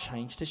my life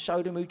changed to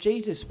show them who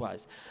Jesus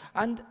was.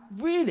 And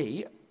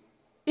really,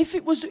 if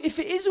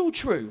it is all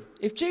true,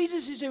 if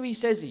Jesus is who he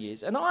says he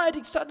is, and I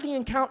had suddenly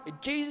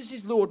encountered Jesus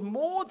is Lord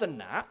more than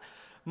that,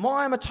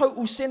 I'm a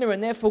total sinner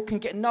and therefore can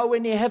get nowhere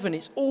near heaven.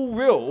 It's all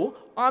real.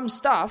 I'm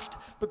stuffed.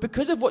 But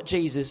because of what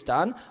Jesus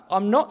done,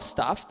 I'm not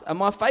stuffed. And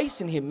my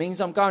faith in him means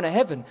I'm going to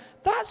heaven.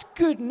 That's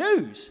good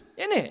news,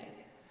 isn't it?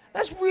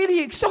 That's really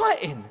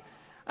exciting.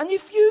 And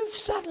if you've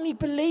suddenly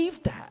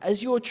believed that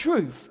as your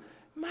truth,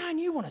 man,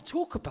 you want to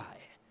talk about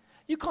it.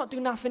 You can't do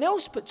nothing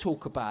else but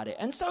talk about it.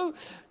 And so,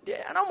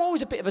 and I'm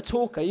always a bit of a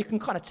talker. You can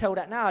kind of tell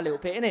that now a little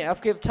bit, innit?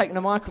 I've taken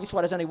the mic. That's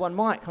why there's only one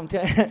mic. I'm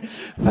telling you.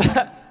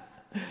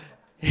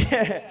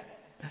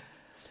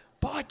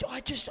 But I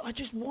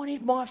just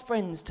wanted my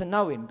friends to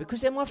know him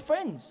because they're my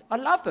friends. I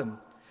love them.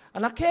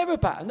 And I care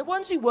about them. The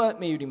ones who weren't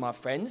really my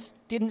friends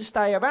didn't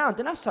stay around,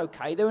 and that's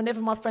okay. They were never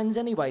my friends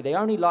anyway. They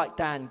only liked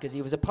Dan because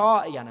he was a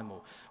party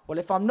animal. Well,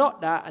 if I'm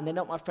not that and they're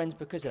not my friends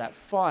because of that,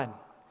 fine.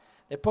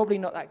 They're probably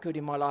not that good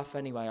in my life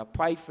anyway. I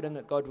pray for them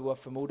that God will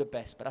offer them all the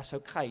best, but that's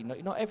okay.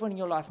 Not everyone in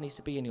your life needs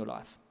to be in your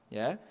life,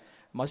 yeah?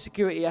 My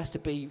security has to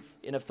be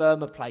in a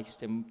firmer place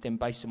than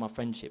based on my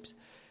friendships.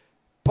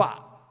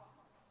 But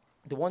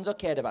the ones I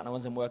cared about and the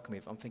ones I'm working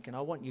with, I'm thinking, I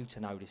want you to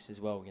know this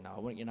as well, I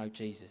want you to know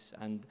Jesus.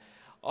 And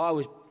I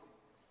was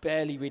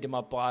barely reading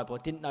my Bible. I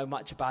didn't know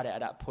much about it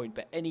at that point,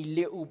 but any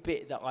little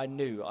bit that I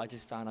knew, I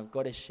just found I've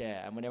got to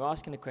share. And when they're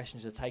asking the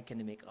questions or taking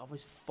the mic, I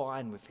was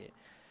fine with it.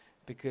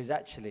 Because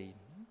actually,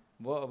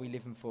 what are we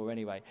living for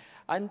anyway?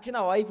 And,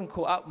 I even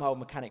caught up with my old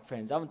mechanic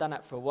friends. I haven't done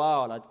that for a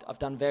while. I've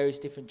done various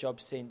different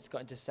jobs since,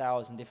 got into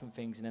sales and different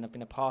things, and then I've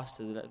been a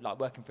pastor, like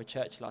working for a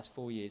church the last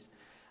 4 years.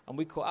 And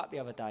we caught up the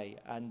other day,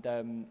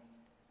 and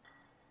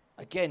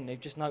again, they've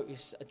just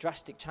noticed a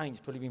drastic change.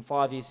 It's probably been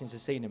 5 years since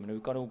I've seen them, and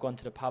we've all gone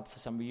to the pub for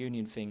some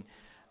reunion thing.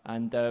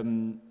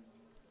 And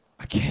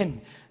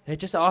again, they're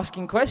just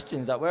asking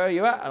questions, like, where are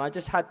you at? And I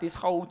just had this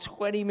whole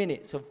 20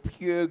 minutes of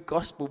pure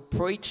gospel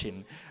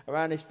preaching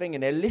around this thing,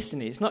 and they're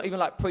listening. It's not even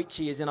like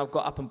preachy as in I've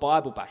got up and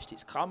Bible bashed.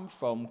 It's come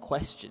from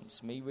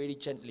questions, me really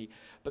gently,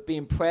 but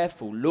being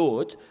prayerful.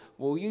 Lord,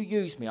 will you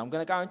use me? I'm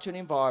going to go into an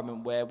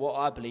environment where what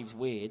I believe is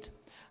weird,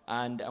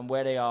 and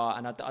where they are,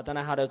 and I don't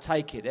know how they'll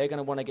take it. They're going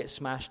to want to get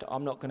smashed.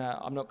 I'm not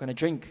going to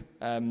drink.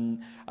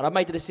 And I've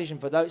made the decision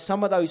for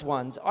some of those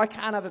ones. I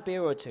can have a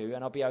beer or two,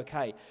 and I'll be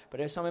okay. But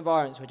there's some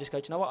environments where I just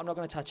go, do you know what? I'm not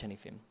going to touch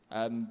anything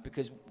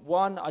because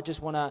one, I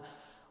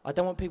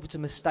don't want people to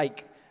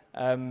mistake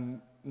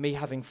me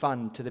having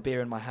fun to the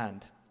beer in my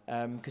hand.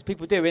 Because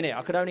people do, innit?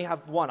 I could only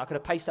have one. I could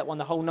have paced that one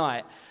the whole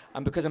night,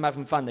 and because I'm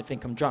having fun, they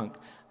think I'm drunk.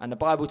 And the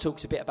Bible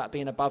talks a bit about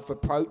being above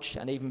reproach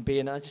and even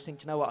being, I just think,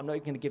 do you know what? I'm not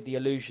even going to give the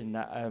illusion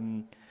that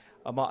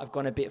I might have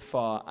gone a bit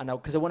far. And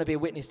because I want to be a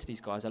witness to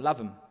these guys. I love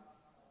them.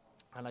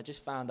 And I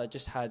just found I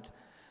just had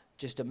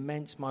just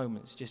immense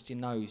moments just in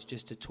those,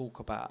 just to talk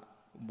about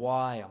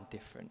why I'm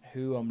different,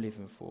 who I'm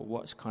living for,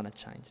 what's kind of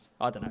changed.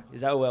 I don't know.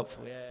 Is that all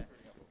helpful? Yeah.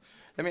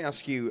 Let me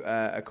ask you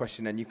a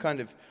question then.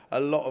 A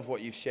lot of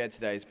what you've shared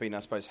today has been,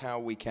 I suppose, how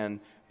we can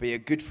be a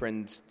good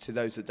friend to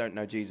those that don't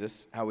know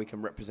Jesus, how we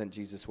can represent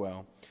Jesus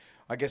well.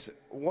 I guess,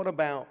 what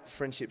about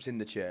friendships in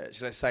the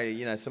church? Let's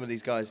say, some of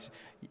these guys,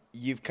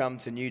 you've come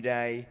to New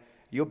Day,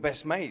 your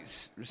best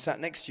mates sat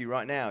next to you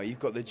right now. You've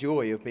got the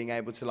joy of being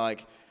able to,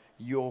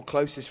 your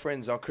closest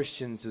friends are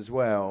Christians as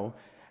well.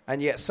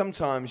 And yet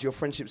sometimes your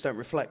friendships don't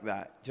reflect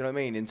that. Do you know what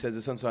I mean? In terms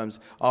of sometimes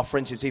our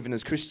friendships, even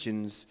as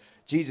Christians,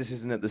 Jesus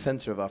isn't at the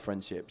centre of our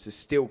friendships. It's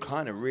still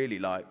kind of really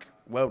like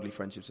worldly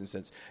friendships in a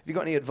sense. Have you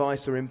got any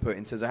advice or input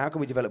in terms of how can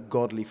we develop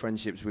godly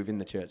friendships within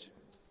the church?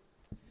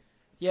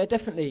 Yeah,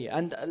 definitely.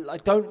 And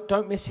don't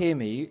mishear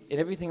me. In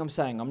everything I'm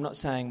saying, I'm not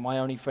saying my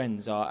only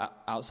friends are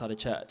outside of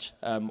church,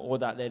 or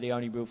that they're the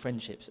only real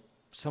friendships.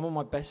 Some of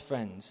my best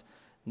friends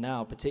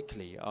now,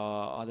 particularly,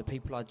 are the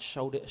people I'd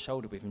shoulder to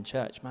shoulder with in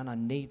church. Man, I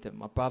need them.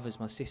 My brothers,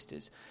 my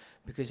sisters,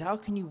 because how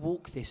can you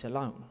walk this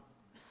alone?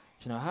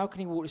 You know, how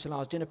can you walk this alone? I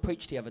was doing a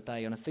preach the other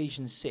day on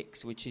Ephesians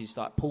 6, which is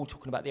like Paul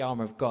talking about the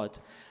armour of God,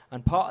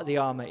 and part of the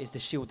armour is the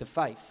shield of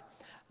faith.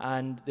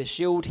 And the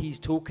shield he's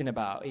talking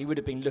about, he was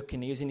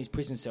in his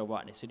prison cell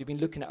writing this, so he'd been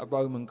looking at a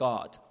Roman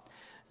guard.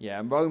 Yeah,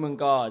 and Roman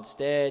guards,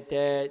 they're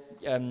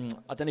I don't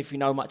know if you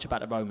know much about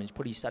the Romans,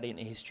 probably studying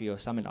the history or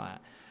something like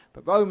that.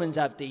 But Romans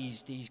have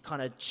these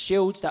kind of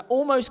shields that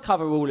almost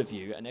cover all of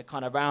you, and they're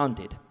kind of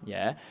rounded,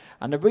 yeah?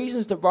 And the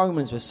reasons the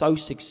Romans were so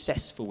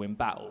successful in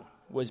battle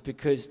was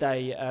because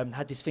they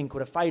had this thing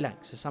called a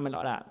phalanx or something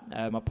like that.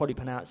 I'm probably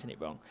pronouncing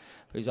it wrong.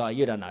 But he's like,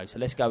 you don't know, so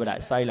let's go with that,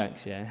 it's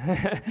phalanx,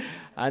 yeah?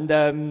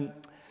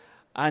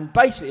 And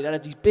basically, they'd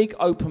have these big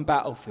open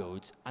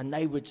battlefields, and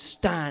they would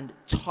stand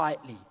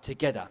tightly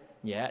together,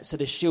 yeah? So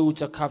the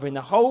shields are covering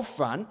the whole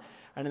front,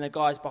 and then the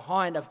guys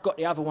behind have got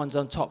the other ones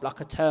on top,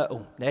 like a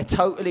turtle. They're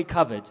totally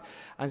covered.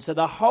 And so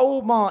the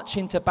whole march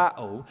into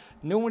battle,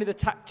 normally the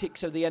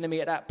tactics of the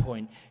enemy at that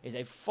point is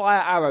they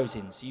fire arrows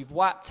in. So you've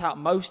wiped out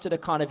most of the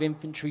kind of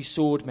infantry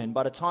swordmen.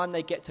 By the time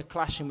they get to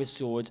clashing with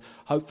swords,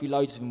 hopefully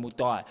loads of them will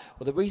die.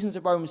 Well, the reasons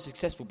the Romans were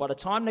successful, by the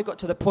time they got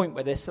to the point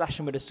where they're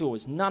slashing with the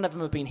swords, none of them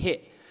have been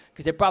hit.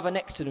 Because their brother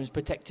next to them is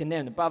protecting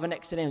them. The brother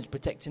next to them is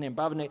protecting them.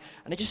 And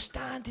they're just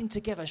standing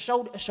together,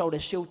 shoulder to shoulder,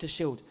 shield to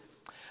shield.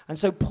 And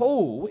so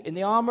Paul, in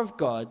the armour of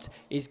God,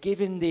 is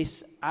giving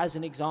this as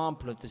an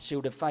example of the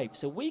shield of faith.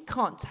 So we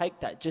can't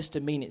take that just to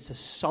mean it's a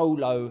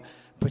solo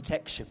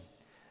protection.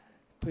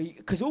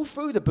 Because all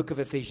through the book of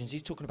Ephesians,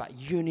 he's talking about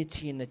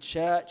unity in the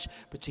church,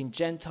 between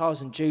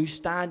Gentiles and Jews,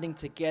 standing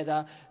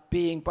together,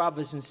 being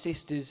brothers and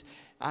sisters.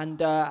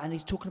 And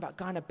he's talking about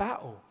going to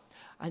battle.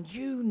 And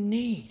you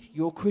need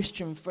your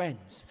Christian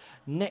friends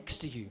next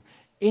to you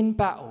in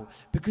battle,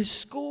 because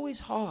school is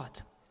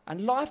hard.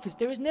 And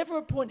there is never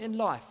a point in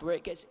life where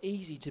it gets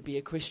easy to be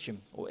a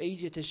Christian or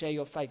easier to share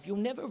your faith. You'll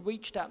never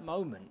reach that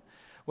moment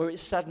where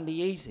it's suddenly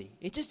easy.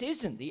 It just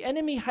isn't. The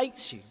enemy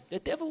hates you. The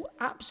devil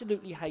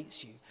absolutely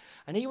hates you.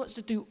 And he wants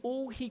to do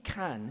all he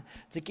can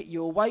to get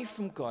you away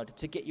from God,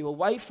 to get you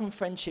away from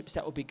friendships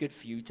that will be good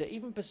for you, to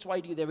even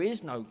persuade you there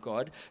is no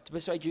God, to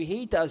persuade you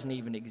he doesn't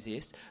even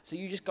exist. So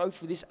you just go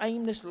through this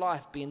aimless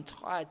life being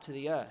tied to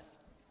the earth.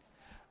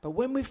 But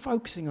when we're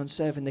focusing on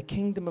serving the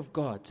kingdom of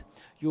God,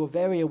 you're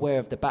very aware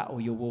of the battle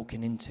you're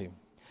walking into.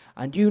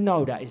 And you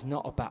know that is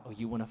not a battle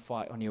you want to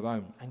fight on your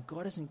own. And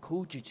God hasn't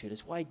called you to.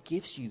 That's why he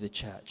gives you the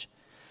church.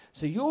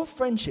 So your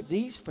friendship,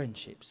 these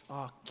friendships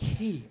are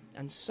key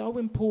and so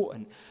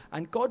important.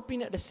 And God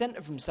being at the centre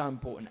of them so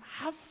important.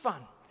 Have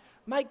fun.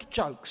 Make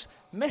jokes.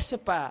 Mess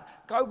about.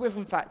 Go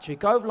Rhythm Factory.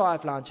 Go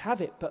Live Lounge.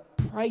 Have it. But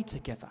pray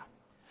together.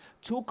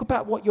 Talk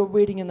about what you're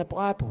reading in the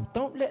Bible.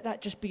 Don't let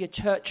that just be a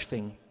church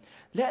thing.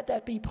 Let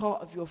that be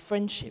part of your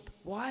friendship.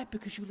 Why?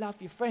 Because you love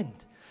your friend.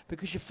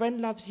 Because your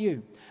friend loves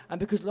you. And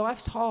because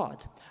life's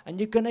hard. And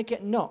you're going to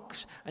get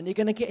knocks. And you're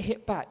going to get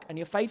hit back. And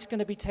your faith's going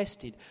to be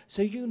tested.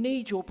 So you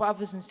need your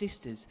brothers and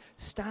sisters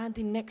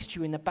standing next to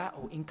you in the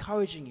battle,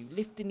 encouraging you,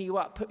 lifting you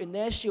up, putting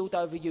their shield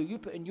over you, you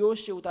putting your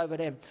shield over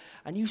them.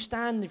 And you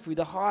standing through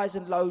the highs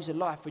and lows of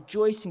life,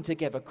 rejoicing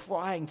together,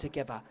 crying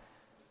together.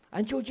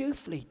 And your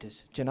youth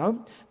leaders, do you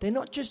know? They're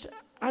not just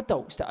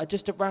adults that are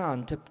just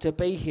around to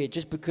be here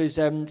just because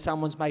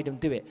someone's made them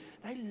do it.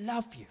 They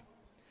love you.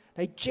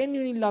 They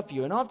genuinely love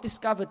you. And I've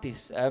discovered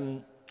this.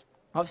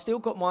 I've still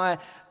got my...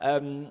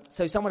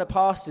 so some of the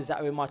pastors that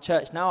are in my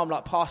church, now I'm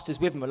like pastors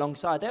with them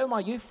alongside. They were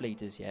my youth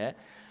leaders, yeah?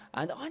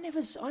 And I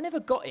never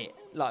got it,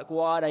 like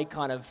why they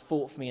kind of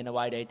fought for me in the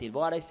way they did,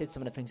 why they said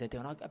some of the things they do.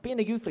 And being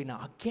a youth leader now,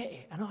 I get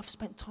it. And I've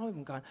spent time with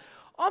them going,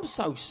 I'm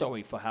so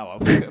sorry for how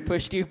I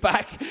pushed you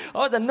back. I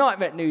was a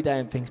nightmare at New Day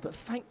and things, but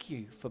thank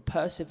you for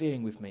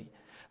persevering with me,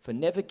 for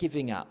never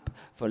giving up,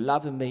 for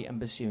loving me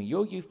and pursuing.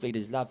 Your youth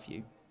leaders love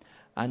you.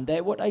 And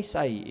what they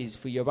say is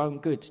for your own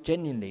good.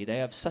 Genuinely, they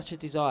have such a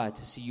desire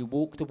to see you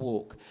walk the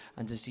walk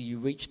and to see you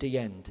reach the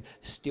end,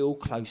 still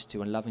close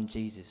to and loving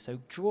Jesus. So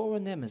draw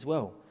on them as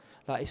well.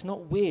 Like, it's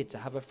not weird to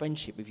have a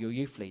friendship with your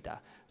youth leader.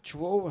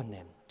 Draw on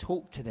them.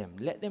 Talk to them.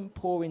 Let them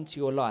pour into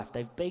your life.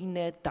 They've been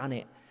there, done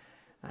it.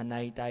 And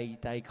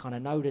they kind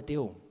of know the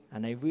deal.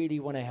 And they really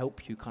want to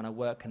help you kind of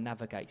work and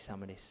navigate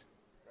some of this.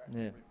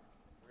 Yeah.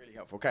 Really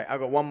helpful. Okay, I've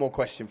got one more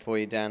question for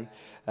you, Dan.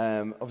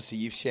 Obviously,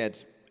 you've shared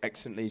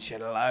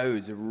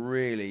loads of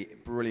really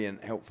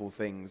brilliant, helpful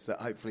things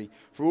that hopefully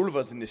for all of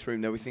us in this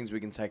room, there'll be things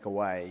we can take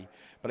away.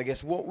 But I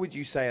guess what would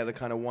you say are the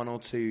kind of one or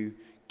two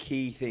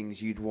key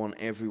things you'd want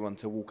everyone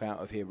to walk out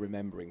of here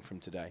remembering from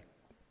today?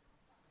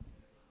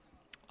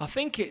 I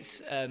think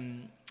it's...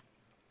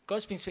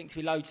 God's been speaking to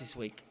me loads this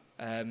week.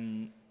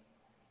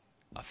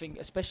 I think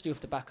especially off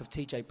the back of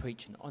TJ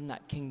preaching on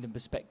that kingdom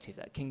perspective,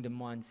 that kingdom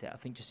mindset, I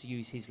think just to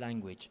use his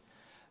language.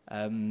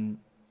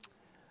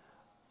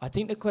 I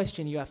think the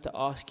question you have to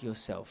ask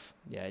yourself,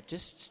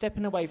 just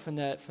stepping away from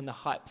the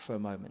hype for a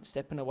moment,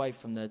 stepping away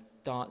from the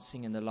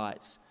dancing and the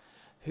lights,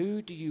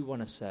 who do you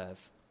want to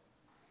serve?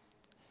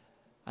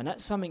 And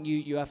that's something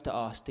you have to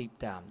ask deep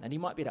down. And you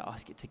might be able to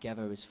ask it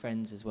together as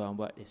friends as well and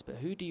work this, but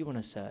who do you want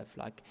to serve?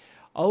 Like,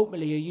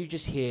 ultimately, are you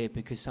just here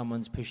because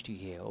someone's pushed you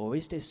here? Or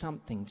is there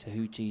something to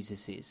who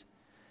Jesus is?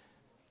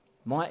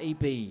 Might he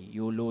be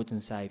your Lord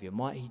and Saviour?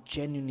 Might he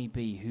genuinely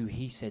be who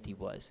he said he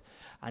was?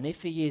 And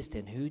if he is,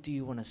 then who do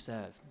you want to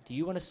serve? Do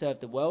you want to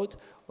serve the world,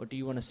 or do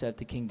you want to serve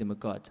the kingdom of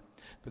God?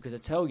 Because I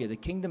tell you, the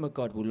kingdom of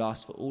God will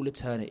last for all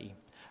eternity.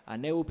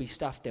 And there will be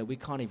stuff there we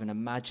can't even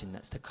imagine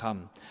that's to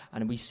come.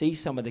 And we see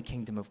some of the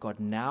kingdom of God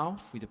now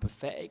through the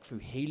prophetic, through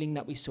healing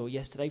that we saw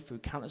yesterday, through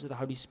encounters of the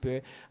Holy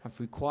Spirit, and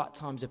through quiet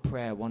times of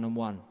prayer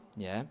one-on-one.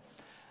 Yeah?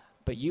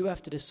 But you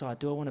have to decide,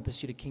 do I want to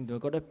pursue the kingdom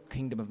of God, a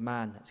kingdom of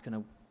man that's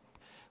going to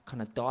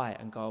kind of die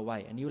and go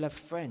away? And you'll have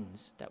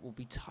friends that will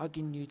be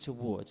tugging you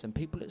towards, and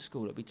people at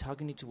school that will be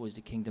tugging you towards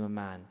the kingdom of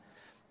man.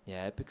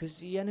 Yeah, because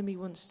the enemy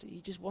he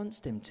just wants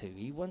them to.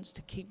 He wants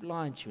to keep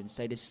lying to you and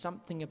say there's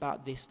something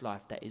about this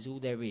life that is all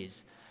there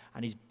is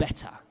and is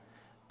better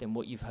than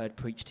what you've heard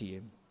preached to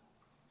you.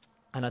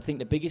 And I think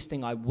the biggest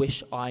thing I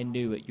wish I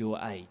knew at your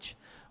age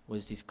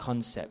was this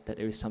concept that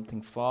there is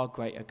something far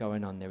greater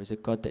going on. There is a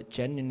God that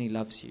genuinely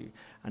loves you,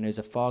 and there's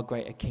a far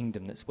greater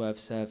kingdom that's worth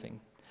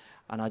serving.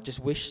 And I just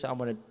wish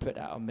someone had put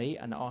that on me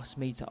and asked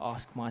me to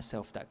ask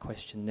myself that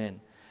question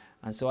then.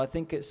 And so I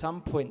think at some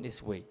point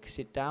this week,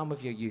 sit down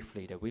with your youth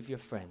leader, with your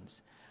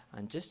friends,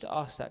 and just to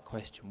ask that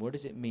question, what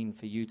does it mean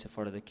for you to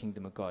follow the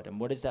kingdom of God? And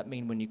what does that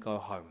mean when you go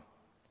home?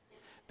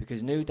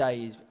 Because New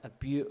Day is a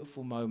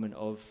beautiful moment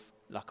of,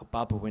 like a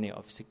bubble in it,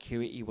 of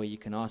security where you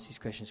can ask these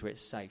questions where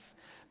it's safe.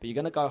 But you're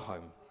going to go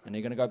home, and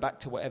you're going to go back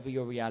to whatever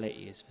your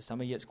reality is. For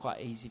some of you, it's quite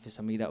easy. For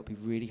some of you, that will be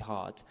really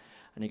hard.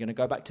 And you're going to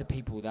go back to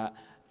people that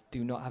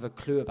do not have a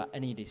clue about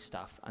any of this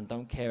stuff and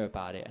don't care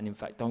about it, and in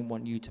fact don't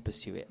want you to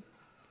pursue it.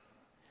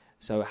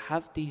 So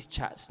have these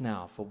chats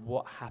now for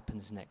what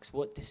happens next.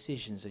 What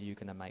decisions are you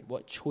going to make?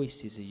 What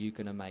choices are you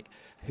going to make?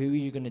 Who are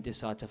you going to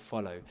decide to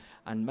follow?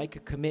 And make a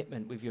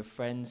commitment with your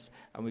friends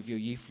and with your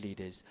youth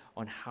leaders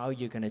on how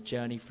you're going to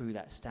journey through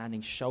that,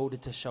 standing shoulder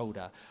to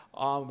shoulder,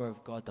 armour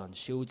of God on,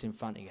 shields in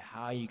front of you.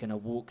 How are you going to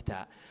walk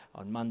that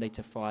on Monday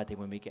to Friday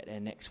when we get there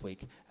next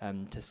week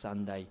to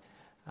Sunday?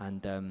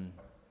 And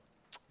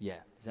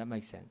does that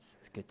make sense?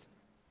 That's good.